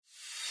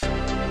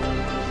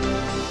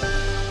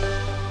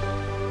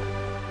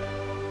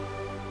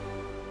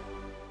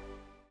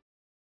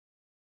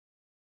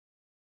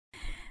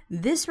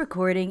This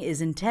recording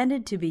is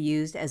intended to be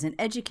used as an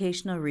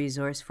educational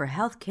resource for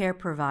healthcare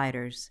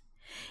providers.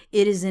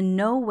 It is in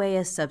no way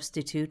a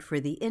substitute for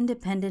the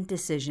independent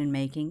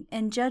decision-making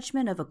and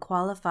judgment of a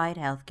qualified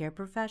healthcare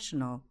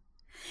professional.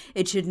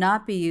 It should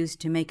not be used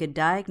to make a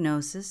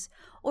diagnosis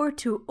or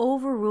to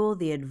overrule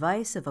the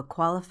advice of a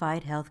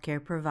qualified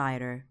healthcare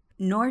provider,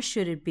 nor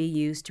should it be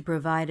used to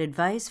provide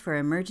advice for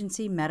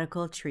emergency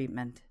medical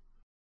treatment.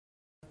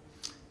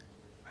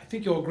 I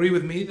think you'll agree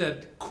with me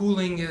that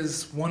cooling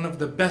is one of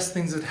the best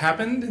things that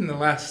happened in the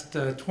last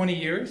 20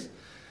 years.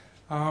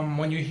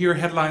 When you hear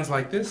headlines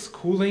like this,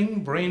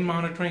 cooling, brain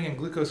monitoring, and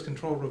glucose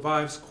control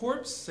revives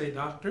corpse, say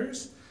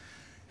doctors,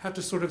 have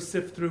to sort of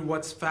sift through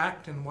what's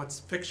fact and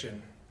what's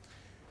fiction.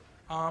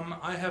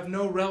 I have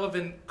no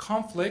relevant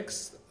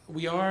conflicts.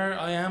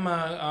 I am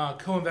a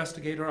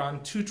co-investigator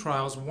on two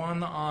trials,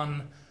 one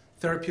on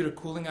therapeutic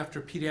cooling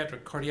after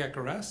pediatric cardiac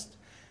arrest,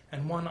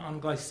 and one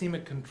on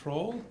glycemic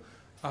control,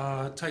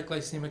 tight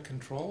glycemic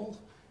control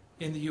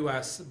in the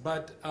US.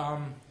 But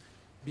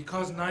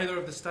because neither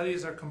of the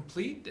studies are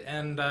complete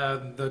and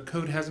the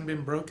code hasn't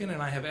been broken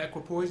and I have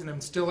equipoise and I'm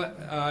still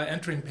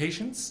entering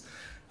patients,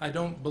 I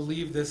don't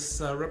believe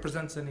this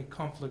represents any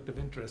conflict of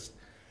interest.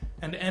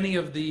 And any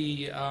of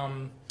the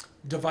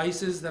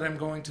devices that I'm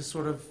going to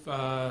sort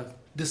of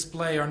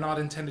display are not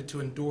intended to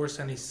endorse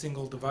any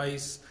single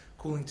device,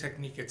 cooling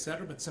technique,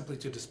 etc., but simply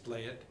to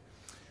display it.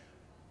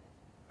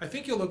 I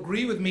think you'll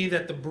agree with me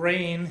that the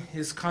brain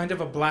is kind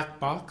of a black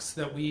box,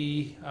 that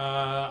we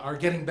are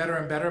getting better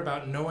and better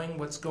about knowing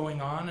what's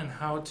going on and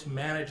how to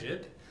manage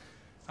it.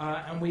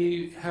 And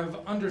we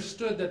have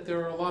understood that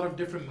there are a lot of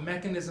different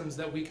mechanisms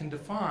that we can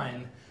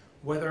define,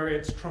 whether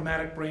it's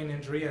traumatic brain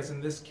injury, as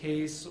in this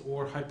case,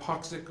 or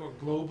hypoxic or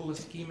global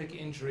ischemic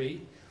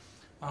injury.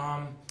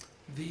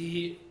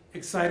 The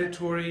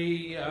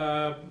excitatory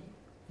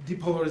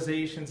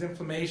depolarizations,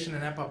 inflammation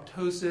and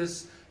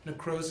apoptosis,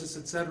 necrosis,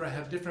 etc.,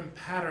 have different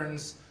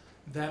patterns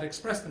that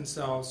express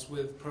themselves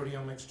with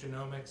proteomics,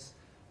 genomics,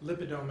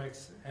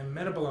 lipidomics, and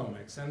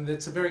metabolomics. And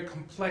it's a very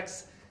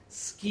complex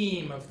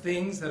scheme of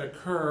things that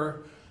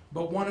occur,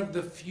 but one of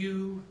the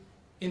few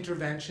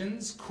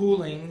interventions,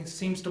 cooling,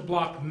 seems to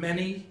block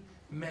many,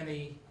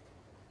 many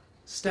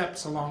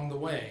steps along the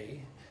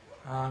way.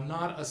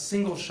 Not a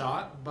single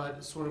shot,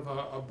 but sort of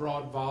a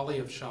broad volley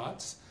of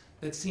shots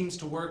that seems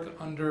to work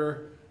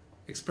under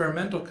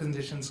experimental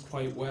conditions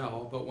quite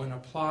well, but when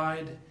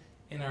applied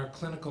in our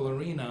clinical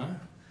arena,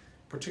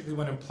 particularly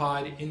when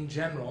applied in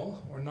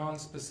general or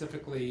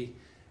non-specifically,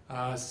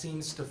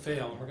 seems to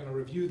fail. We're going to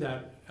review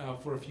that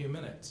for a few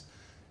minutes.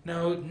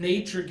 Now,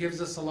 nature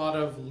gives us a lot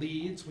of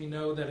leads. We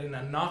know that in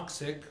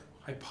anoxic,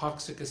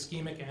 hypoxic,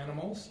 ischemic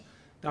animals,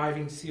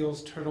 diving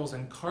seals, turtles,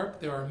 and carp,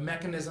 there are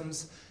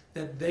mechanisms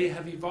that they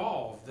have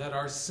evolved that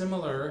are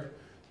similar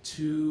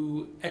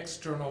to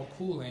external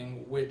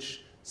cooling,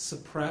 which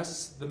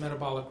suppress the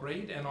metabolic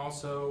rate and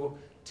also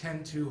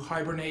tend to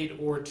hibernate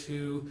or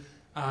to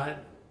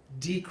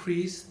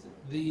decrease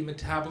the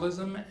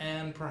metabolism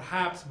and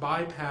perhaps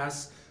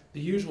bypass the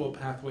usual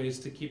pathways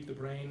to keep the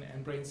brain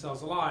and brain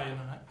cells alive.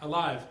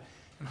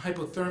 And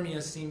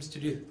hypothermia seems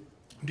to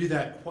do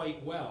that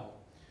quite well.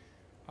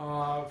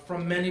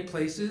 From many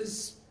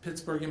places,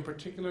 Pittsburgh in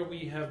particular, we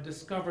have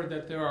discovered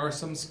that there are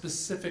some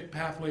specific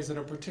pathways that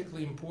are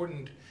particularly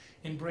important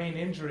in brain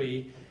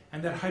injury,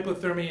 and that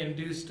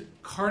hypothermia-induced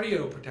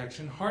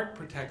cardioprotection, heart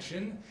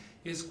protection,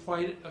 is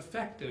quite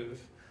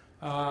effective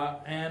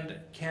and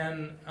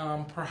can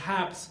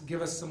perhaps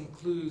give us some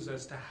clues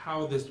as to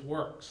how this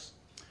works.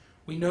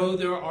 We know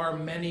there are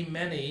many,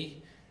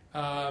 many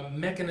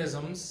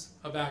mechanisms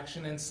of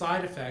action and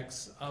side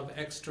effects of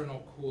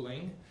external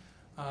cooling.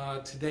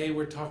 Today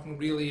we're talking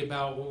really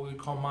about what we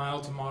call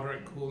mild to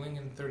moderate cooling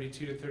in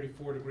 32 to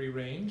 34 degree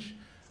range.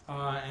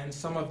 And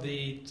some of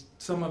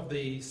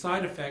the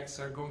side effects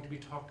are going to be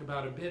talked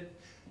about a bit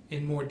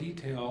in more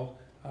detail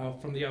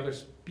from the other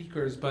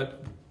speakers.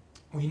 But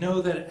we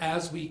know that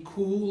as we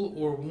cool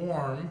or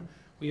warm,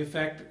 we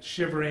affect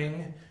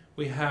shivering.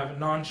 We have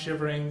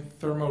non-shivering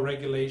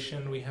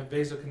thermoregulation. We have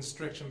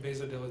vasoconstriction,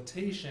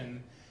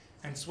 vasodilatation,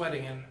 and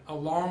sweating. And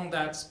along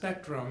that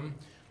spectrum,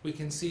 we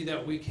can see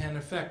that we can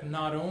affect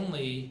not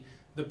only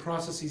the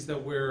processes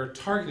that we're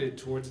targeted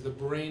towards, the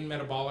brain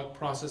metabolic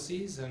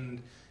processes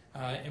and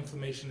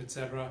inflammation,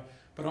 etc.,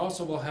 but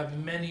also will have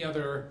many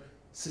other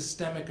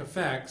systemic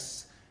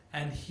effects.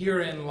 And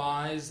herein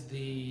lies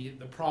the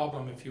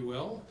problem, if you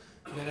will,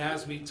 that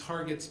as we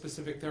target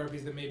specific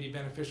therapies that may be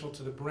beneficial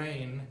to the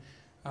brain,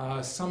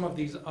 some of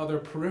these other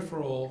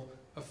peripheral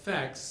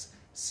effects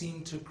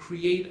seem to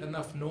create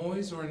enough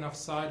noise or enough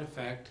side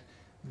effect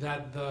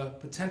that the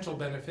potential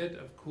benefit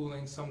of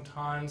cooling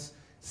sometimes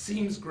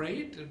seems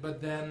great,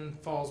 but then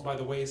falls by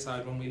the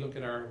wayside when we look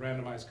at our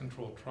randomized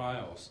controlled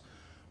trials.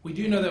 We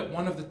do know that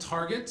one of the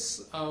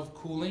targets of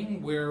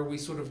cooling, where we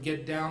sort of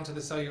get down to the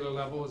cellular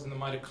level, is in the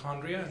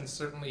mitochondria, and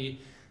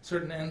certainly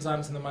certain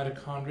enzymes in the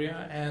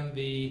mitochondria and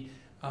the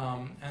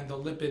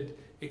lipid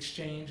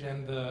exchange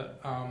and the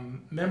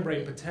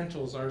membrane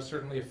potentials are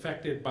certainly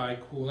affected by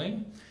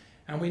cooling.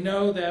 And we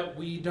know that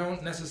we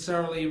don't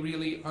necessarily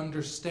really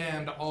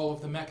understand all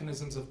of the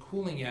mechanisms of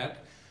cooling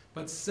yet,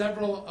 but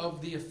several of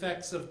the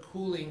effects of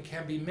cooling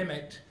can be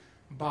mimicked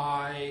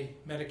by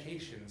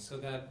medication, so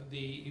that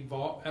the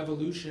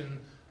evolution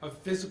of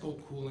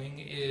physical cooling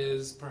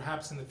is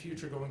perhaps in the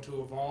future going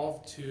to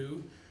evolve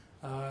to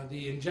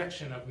the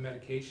injection of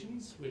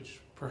medications, which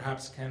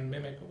perhaps can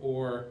mimic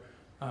or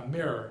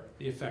mirror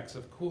the effects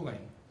of cooling.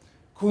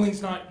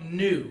 Cooling's not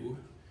new.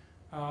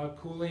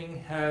 Cooling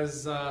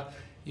has,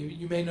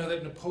 you may know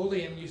that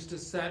Napoleon used to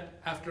set,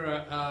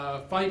 after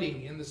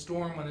fighting in the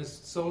storm when his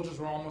soldiers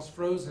were almost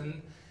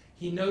frozen,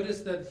 he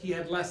noticed that he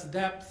had less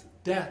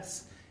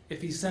deaths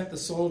if he sent the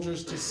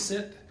soldiers to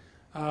sit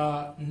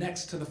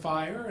next to the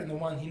fire,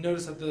 and he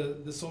noticed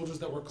that the soldiers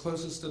that were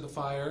closest to the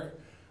fire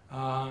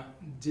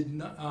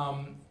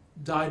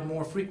died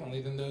more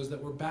frequently than those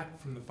that were back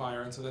from the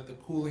fire, and so that the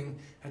cooling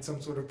had some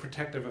sort of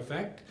protective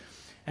effect.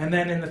 And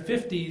then in the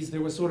 50s, there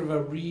was sort of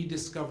a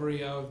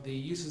rediscovery of the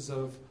uses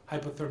of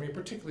hypothermia,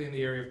 particularly in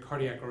the area of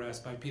cardiac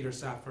arrest, by Peter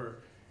Safar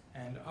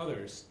and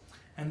others.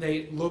 And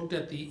they looked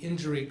at the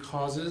injury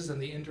causes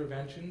and the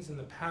interventions and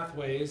the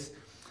pathways.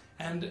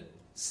 And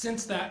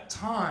since that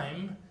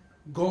time,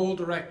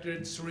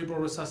 goal-directed cerebral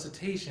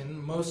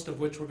resuscitation, most of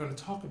which we're going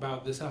to talk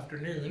about this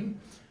afternoon,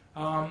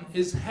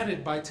 is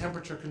headed by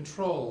temperature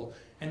control.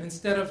 And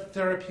instead of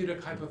therapeutic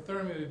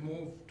hypothermia, we've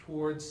moved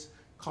towards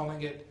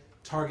calling it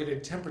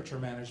targeted temperature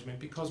management,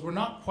 because we're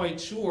not quite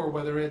sure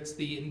whether it's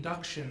the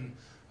induction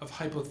of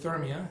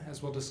hypothermia,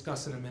 as we'll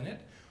discuss in a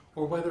minute,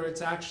 or whether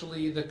it's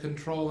actually the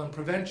control and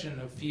prevention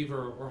of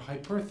fever or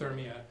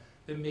hyperthermia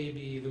that may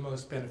be the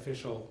most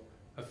beneficial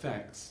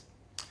effects.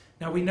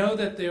 Now, we know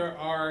that there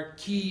are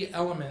key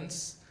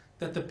elements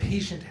that the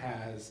patient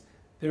has.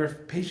 There are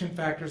patient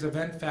factors,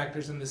 event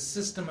factors, and the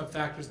system of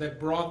factors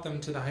that brought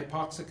them to the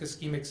hypoxic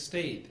ischemic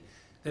state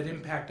that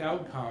impact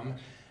outcome.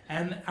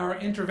 And our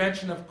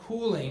intervention of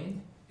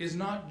cooling is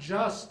not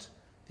just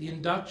the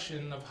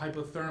induction of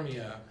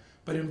hypothermia,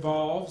 but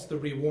involves the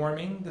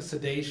rewarming, the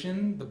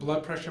sedation, the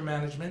blood pressure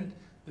management,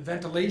 the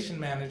ventilation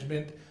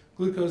management,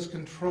 glucose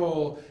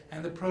control,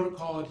 and the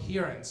protocol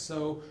adherence.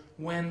 So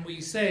when we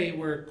say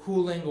we're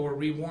cooling or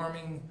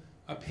rewarming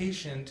a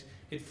patient,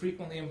 it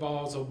frequently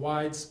involves a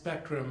wide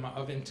spectrum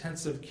of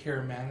intensive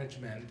care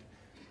management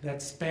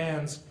that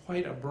spans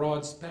quite a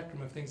broad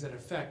spectrum of things that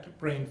affect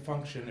brain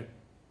function,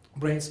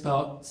 brain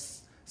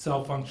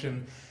cell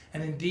function,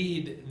 and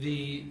indeed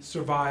the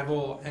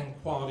survival and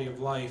quality of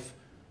life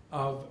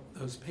of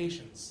those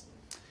patients.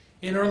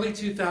 In early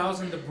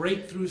 2000, the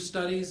breakthrough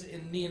studies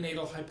in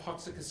neonatal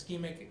hypoxic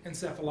ischemic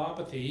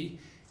encephalopathy,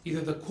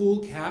 either the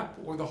CoolCap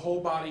or the whole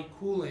body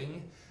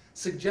cooling,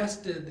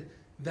 suggested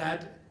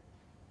that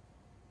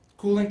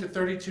cooling to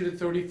 32 to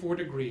 34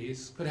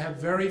 degrees could have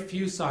very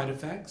few side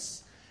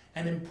effects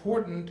and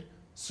important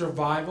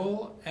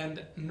survival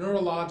and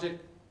neurologic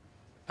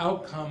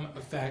outcome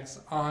effects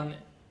on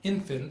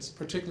infants,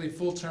 particularly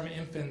full-term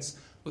infants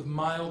with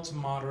mild to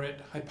moderate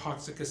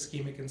hypoxic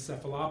ischemic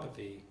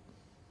encephalopathy.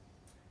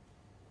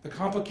 The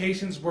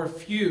complications were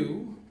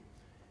few,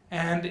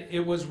 and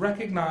it was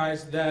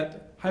recognized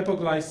that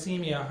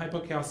hypoglycemia,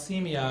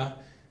 hypocalcemia,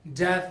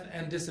 death,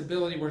 and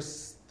disability were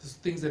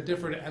things that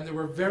differed, and there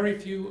were very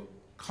few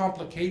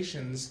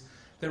complications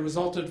that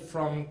resulted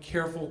from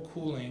careful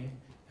cooling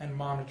and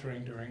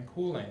monitoring during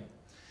cooling.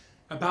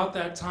 About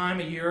that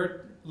time, a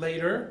year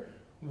later,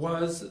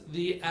 was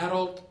the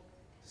adult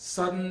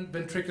sudden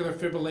ventricular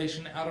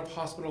fibrillation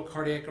out-of-hospital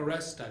cardiac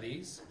arrest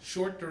studies,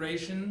 short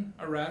duration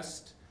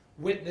arrest,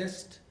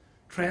 witnessed,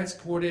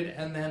 transported,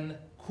 and then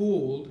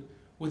cooled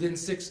within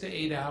 6 to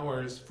 8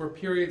 hours for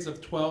periods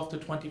of 12 to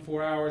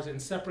 24 hours in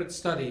separate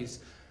studies,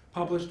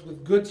 published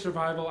with good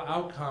survival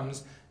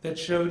outcomes that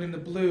showed in the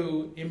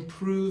blue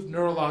improved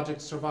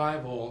neurologic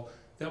survival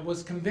that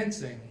was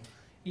convincing,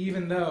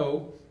 even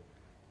though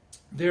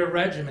their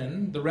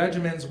regimen, the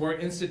regimens were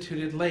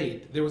instituted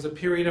late. There was a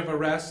period of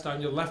arrest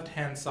on your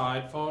left-hand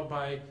side, followed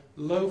by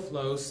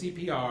low-flow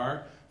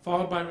CPR,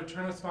 followed by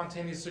return of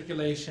spontaneous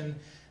circulation,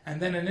 and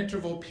then an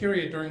interval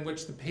period during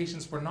which the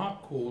patients were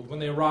not cooled. When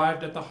they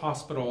arrived at the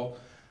hospital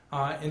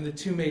in the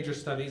two major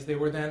studies, they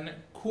were then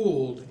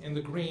cooled in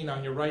the green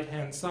on your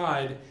right-hand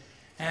side,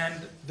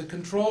 and the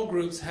control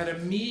groups had a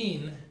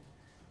mean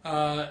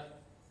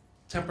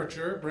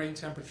temperature, brain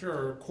temperature,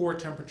 or core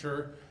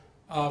temperature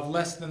of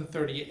less than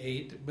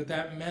 38, but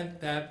that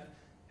meant that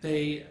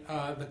the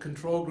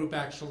control group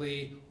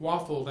actually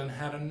waffled and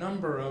had a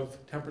number of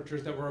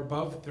temperatures that were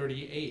above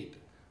 38,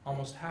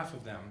 almost half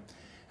of them.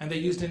 And they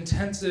used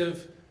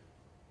intensive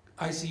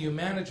ICU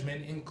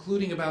management,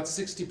 including about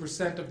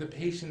 60% of the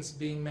patients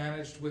being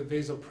managed with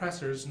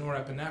vasopressors,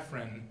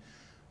 norepinephrine,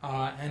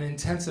 and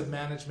intensive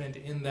management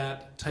in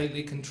that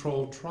tightly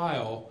controlled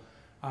trial,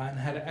 and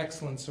had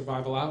excellent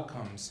survival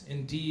outcomes.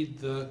 Indeed,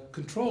 the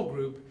control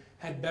group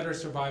had better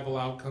survival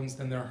outcomes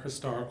than their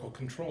historical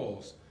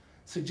controls,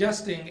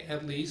 suggesting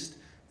at least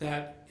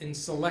that in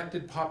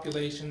selected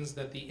populations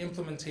that the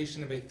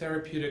implementation of a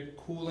therapeutic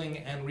cooling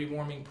and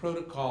rewarming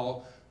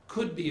protocol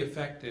could be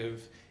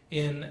effective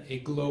in a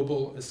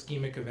global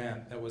ischemic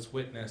event that was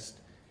witnessed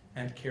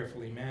and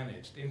carefully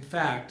managed. In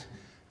fact,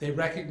 they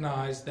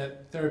recognized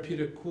that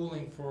therapeutic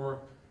cooling for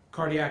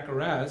cardiac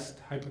arrest,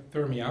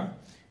 hypothermia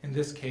in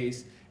this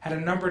case, had a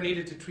number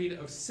needed to treat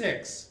of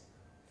 6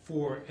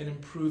 for an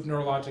improved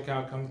neurologic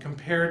outcome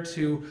compared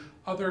to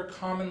other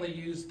commonly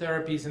used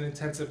therapies in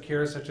intensive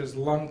care such as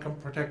lung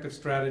protective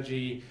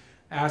strategy,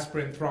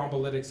 aspirin,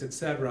 thrombolytics,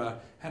 etc.,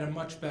 had a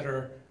much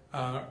better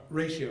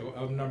ratio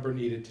of number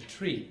needed to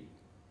treat.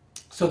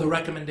 So the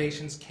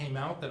recommendations came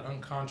out that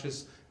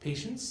unconscious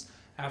patients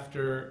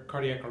after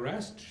cardiac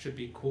arrest should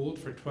be cooled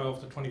for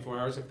 12 to 24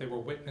 hours if they were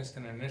witnessed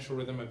in an initial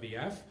rhythm of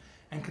VF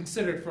and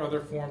considered for other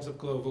forms of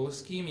global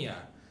ischemia.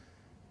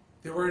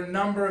 There were a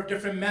number of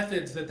different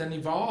methods that then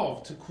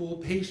evolved to cool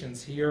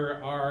patients. Here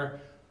are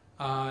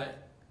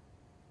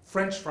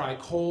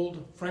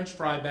cold French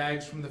fry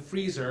bags from the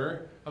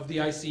freezer of the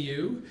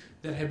ICU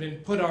that had been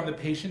put on the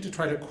patient to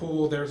try to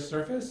cool their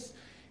surface.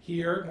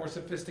 Here, more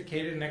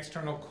sophisticated, an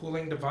external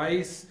cooling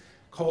device,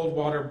 cold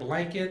water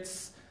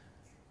blankets,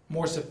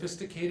 more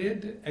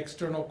sophisticated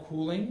external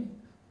cooling,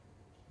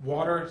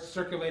 water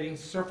circulating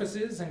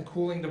surfaces and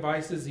cooling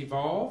devices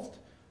evolved,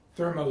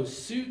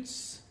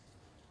 thermosuits,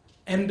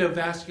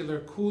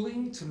 endovascular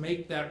cooling to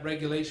make that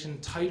regulation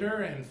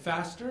tighter and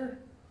faster,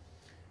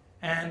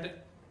 and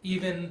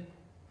even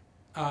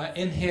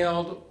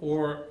inhaled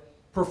or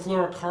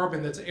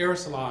perfluorocarbon that's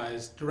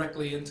aerosolized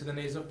directly into the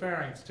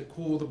nasopharynx to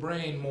cool the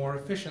brain more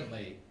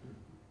efficiently.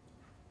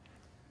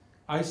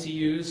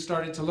 ICUs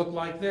started to look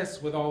like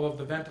this with all of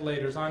the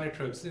ventilators,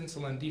 inotropes,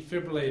 insulin,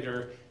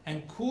 defibrillator,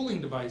 and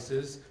cooling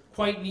devices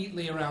quite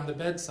neatly around the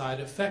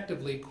bedside,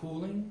 effectively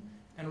cooling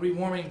and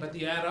rewarming, but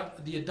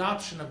the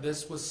adoption of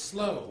this was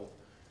slow.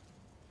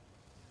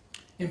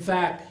 In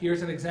fact,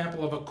 here's an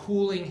example of a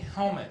cooling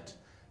helmet,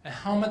 a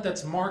helmet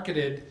that's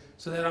marketed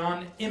so that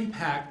on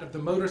impact of the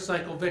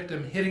motorcycle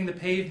victim hitting the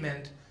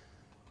pavement,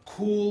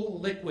 cool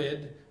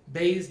liquid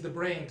bathes the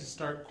brain to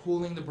start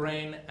cooling the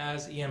brain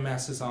as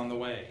EMS is on the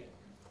way.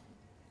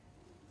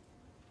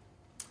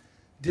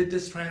 Did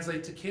this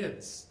translate to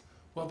kids?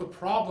 Well, the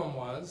problem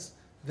was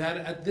that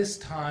at this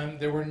time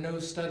there were no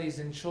studies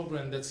in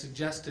children that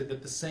suggested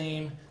that the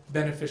same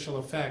beneficial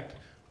effect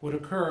would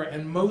occur,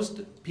 and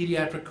most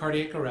pediatric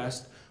cardiac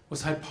arrest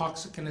was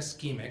hypoxic and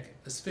ischemic,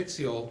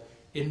 asphyxial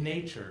in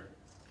nature.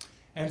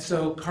 And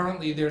so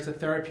currently there's a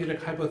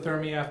therapeutic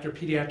hypothermia after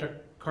pediatric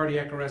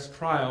cardiac arrest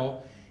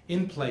trial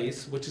in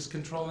place, which is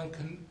controlling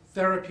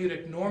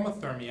therapeutic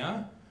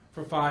normothermia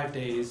for 5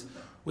 days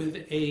with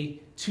a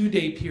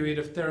 2-day period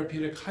of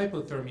therapeutic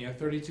hypothermia,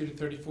 32 to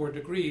 34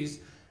 degrees,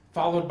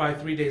 followed by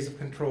 3 days of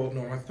controlled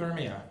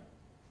normothermia.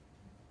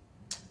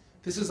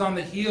 This is on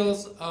the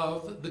heels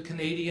of the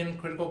Canadian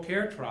critical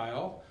care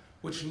trial,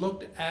 which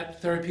looked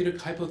at therapeutic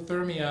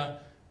hypothermia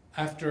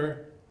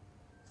after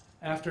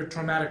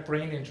traumatic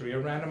brain injury,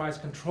 a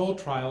randomized controlled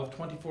trial of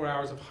 24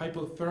 hours of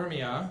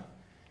hypothermia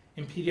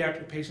in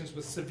pediatric patients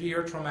with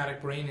severe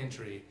traumatic brain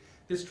injury.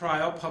 This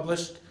trial,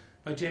 published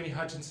by Jamie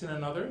Hutchinson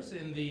and others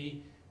in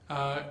the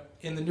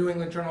New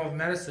England Journal of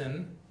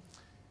Medicine,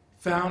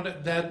 found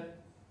that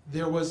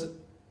there was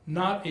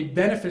not a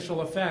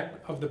beneficial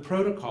effect of the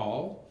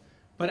protocol,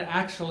 but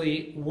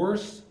actually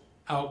worse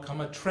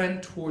outcome, a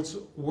trend towards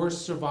worse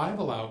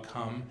survival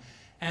outcome,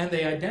 and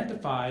they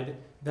identified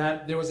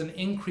that there was an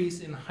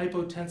increase in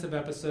hypotensive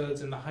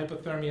episodes in the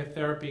hypothermia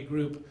therapy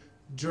group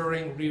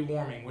during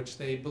rewarming, which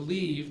they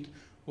believed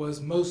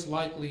was most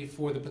likely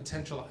for the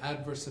potential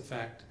adverse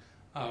effect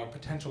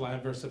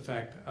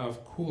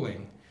of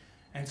cooling.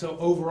 And so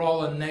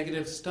overall a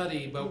negative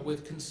study, but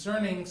with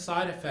concerning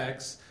side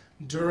effects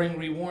during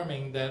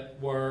rewarming that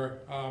were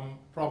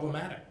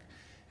problematic.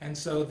 And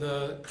so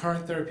the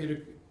current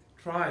therapeutic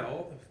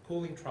trial, the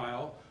cooling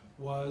trial,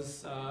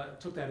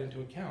 took that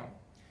into account.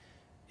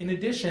 In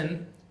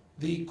addition,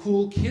 the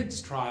Cool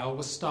Kids trial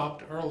was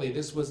stopped early.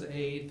 This was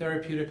a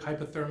therapeutic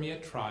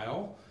hypothermia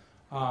trial,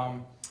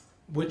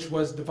 which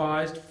was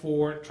devised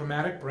for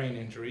traumatic brain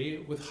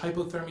injury with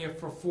hypothermia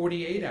for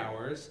 48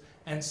 hours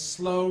and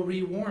slow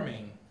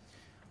rewarming.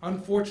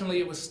 Unfortunately,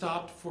 it was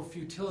stopped for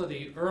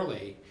futility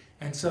early,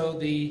 and so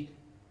the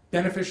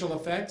beneficial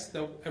effects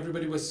that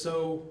everybody was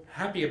so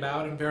happy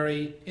about and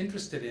very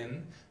interested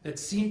in, that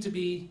seemed to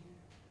be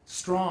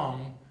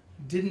strong,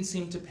 didn't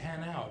seem to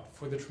pan out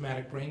for the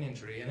traumatic brain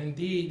injury. And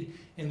indeed,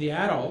 in the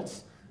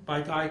adults,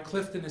 by Guy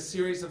Clifton, a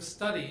series of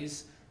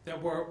studies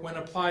that were, when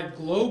applied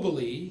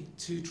globally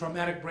to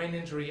traumatic brain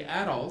injury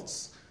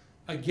adults,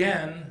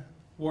 again,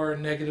 were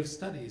negative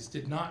studies,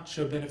 did not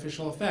show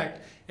beneficial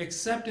effect,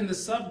 except in the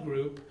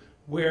subgroup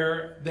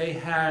where they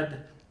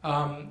had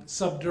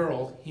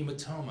subdural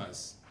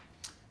hematomas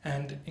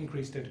and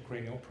increased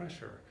intracranial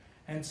pressure.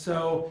 And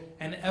so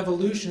an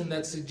evolution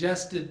that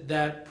suggested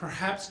that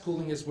perhaps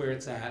cooling is where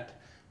it's at,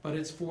 but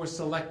it's for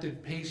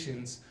selected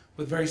patients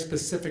with very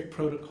specific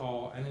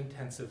protocol and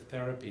intensive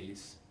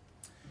therapies.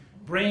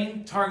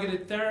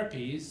 Brain-targeted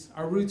therapies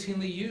are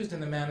routinely used in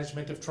the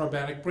management of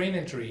traumatic brain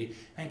injury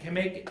and can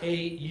make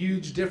a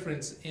huge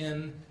difference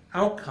in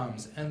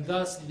outcomes, and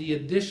thus the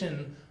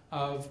addition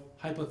of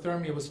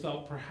hypothermia was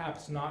felt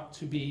perhaps not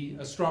to be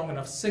a strong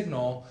enough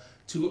signal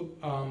to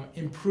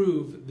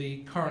improve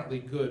the currently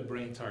good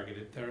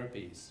brain-targeted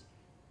therapies.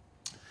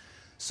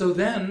 So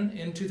then,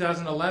 in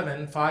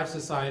 2011, 5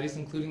 societies,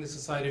 including the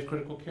Society of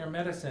Critical Care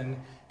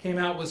Medicine, came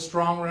out with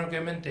strong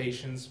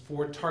recommendations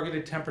for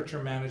targeted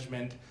temperature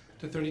management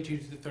to 32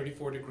 to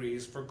 34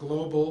 degrees for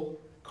global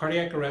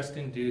cardiac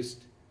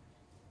arrest-induced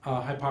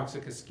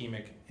hypoxic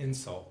ischemic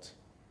insult.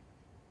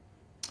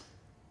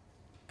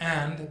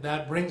 And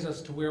that brings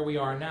us to where we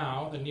are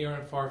now, the near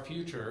and far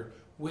future,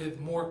 with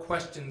more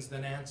questions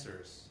than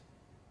answers.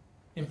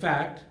 In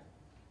fact,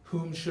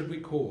 whom should we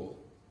cool?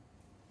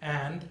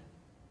 And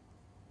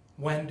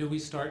when do we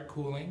start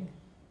cooling?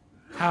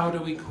 How do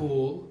we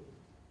cool?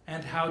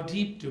 And how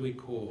deep do we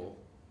cool?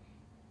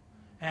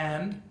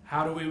 And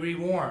how do we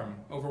rewarm?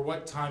 Over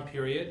what time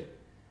period?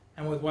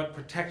 And with what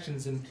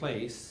protections in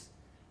place?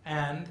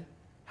 And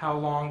how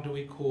long do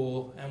we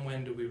cool? And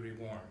when do we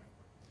rewarm?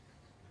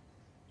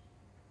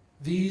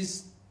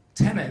 These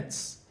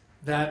tenets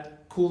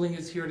that cooling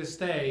is here to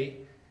stay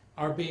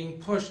are being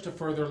pushed to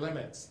further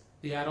limits.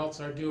 The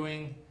adults are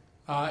doing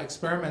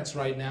experiments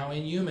right now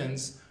in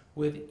humans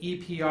with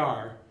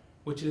EPR,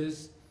 which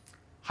is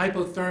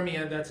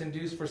hypothermia that's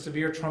induced for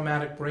severe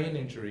traumatic brain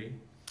injury,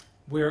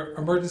 where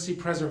emergency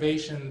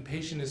preservation, the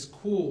patient is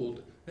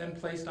cooled, then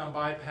placed on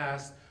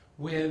bypass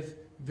with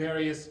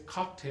various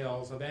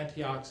cocktails of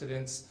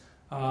antioxidants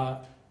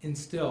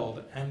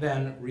instilled, and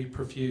then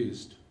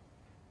reperfused.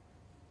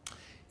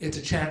 It's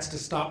a chance to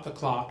stop the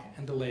clock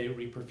and delay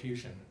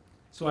reperfusion.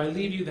 So I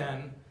leave you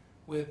then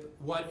with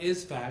what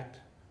is fact,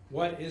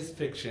 what is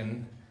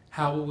fiction,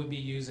 how will we be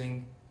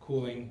using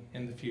cooling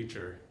in the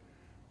future.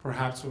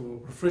 Perhaps we will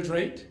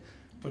refrigerate,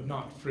 but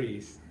not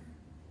freeze.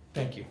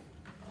 Thank you.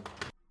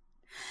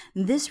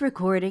 This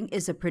recording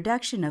is a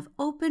production of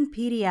Open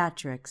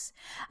Pediatrics,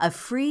 a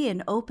free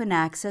and open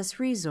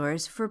access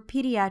resource for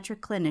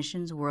pediatric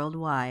clinicians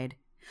worldwide.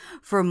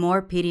 For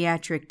more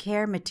pediatric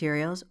care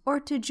materials or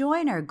to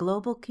join our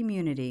global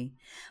community,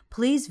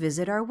 please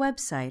visit our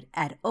website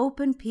at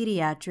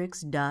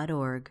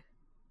openpediatrics.org.